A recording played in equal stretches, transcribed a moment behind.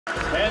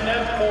And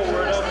that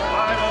forward of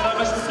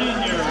 5'11"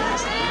 senior,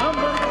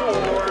 number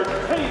 4,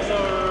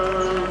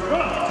 Taser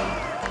Rusk.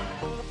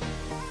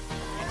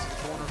 It's the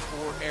corner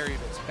 4 area.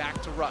 That's back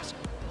to Rusk.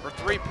 Her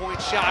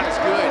three-point shot is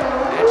good,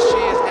 and she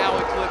has now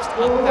eclipsed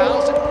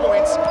 1,000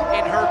 points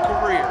in her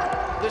career.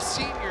 The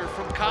senior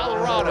from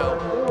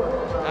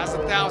Colorado has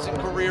 1,000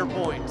 career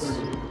points.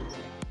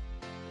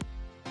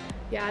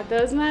 Yeah,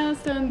 those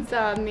milestones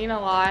mean a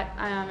lot.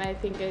 I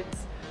think it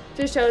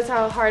just shows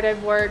how hard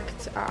I've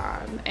worked,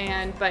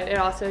 but it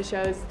also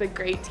shows the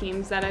great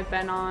teams that I've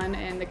been on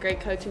and the great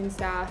coaching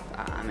staff,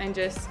 and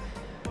just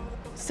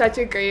such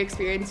a great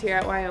experience here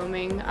at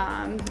Wyoming.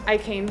 I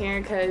came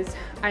here because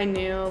I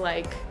knew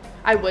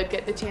I would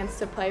get the chance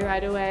to play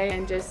right away,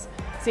 and just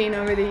seeing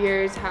over the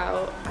years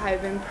how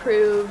I've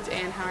improved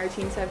and how our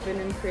teams have been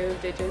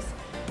improved, it just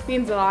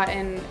means a lot,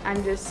 and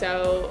I'm just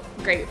so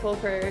grateful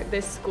for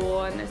this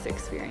school and this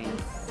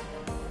experience.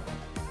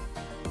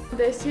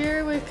 This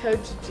year with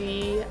Coach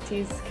G,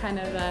 he's kind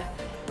of a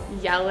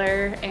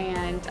yeller,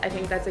 and I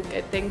think that's a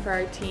good thing for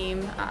our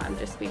team,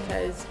 just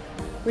because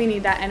we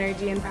need that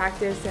energy in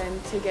practice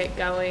and to get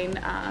going.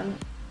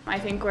 I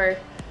think we're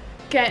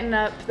getting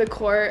up the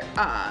court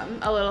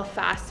a little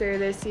faster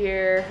this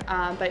year,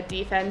 but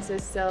defense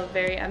is still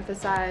very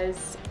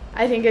emphasized.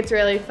 I think it's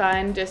really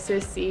fun just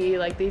to see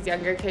these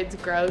younger kids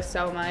grow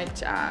so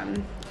much.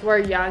 We're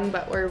young,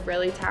 but we're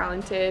really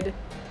talented,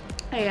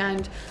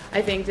 and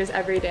I think just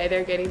every day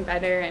they're getting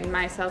better, and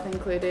myself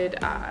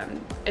included,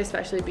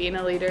 especially being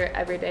a leader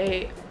every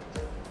day.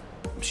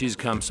 She's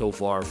come so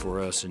far for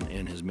us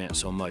and has meant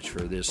so much for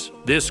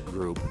this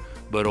group,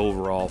 but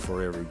overall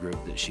for every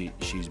group that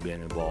she's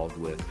been involved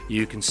with.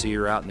 You can see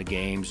her out in the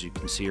games, you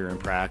can see her in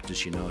practice,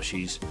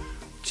 she's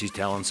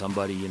telling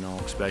somebody,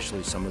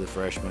 especially some of the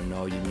freshmen,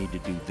 no, you need to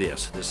do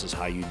this, this is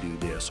how you do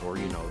this, or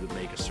to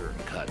make a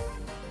certain cut.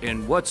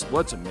 And what's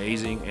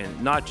amazing,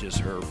 and not just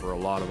her, for a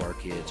lot of our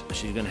kids,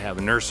 she's going to have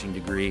a nursing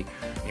degree,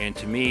 and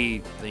to me,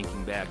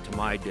 thinking back to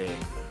my day,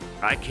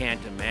 I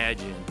can't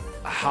imagine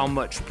how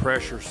much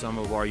pressure some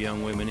of our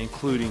young women,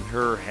 including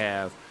her,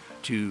 have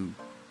to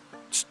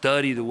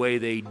study the way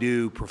they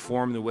do,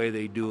 perform the way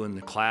they do in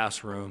the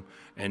classroom,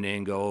 and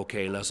then go,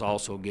 okay, let's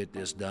also get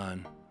this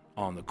done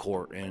on the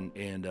court. And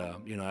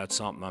that's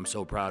something I'm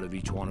so proud of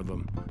each one of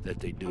them that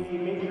they do.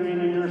 Majoring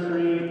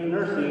in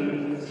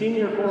nursing,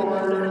 senior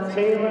forward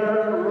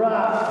Taser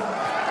Rusk.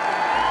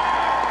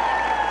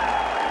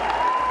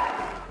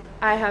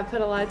 I have put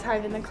a lot of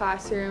time in the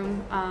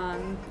classroom.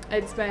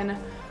 It's been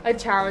a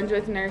challenge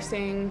with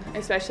nursing,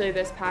 especially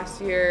this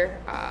past year,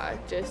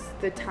 just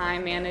the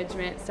time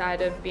management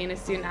side of being a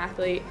student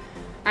athlete.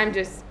 I'm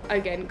just,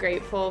 again,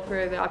 grateful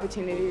for the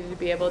opportunity to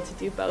be able to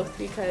do both,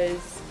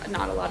 because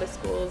not a lot of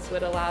schools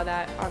would allow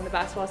that on the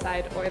basketball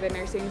side or the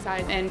nursing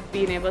side, and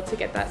being able to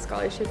get that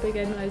scholarship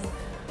again was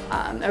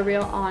a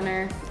real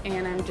honor,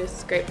 and I'm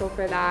just grateful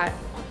for that.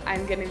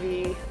 I'm going to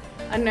be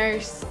a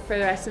nurse for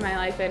the rest of my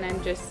life, and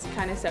I'm just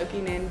kind of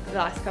soaking in the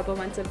last couple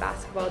months of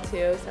basketball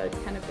too, so it's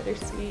kind of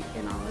bittersweet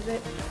in all of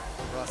it.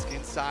 Rusk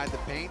inside the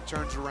paint,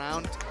 turns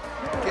around,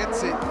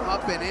 gets it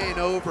up and in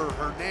over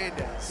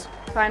Hernandez.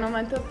 Final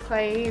month of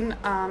playing,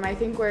 I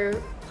think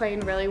we're playing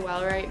really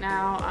well right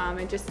now,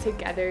 and just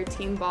together,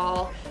 team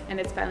ball, and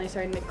it's finally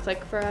starting to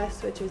click for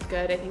us, which is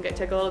good. I think it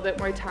took a little bit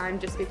more time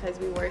just because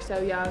we were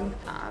so young,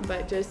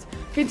 but just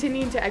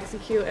continuing to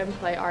execute and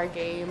play our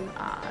game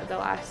the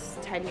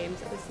last 10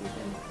 games of the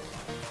season.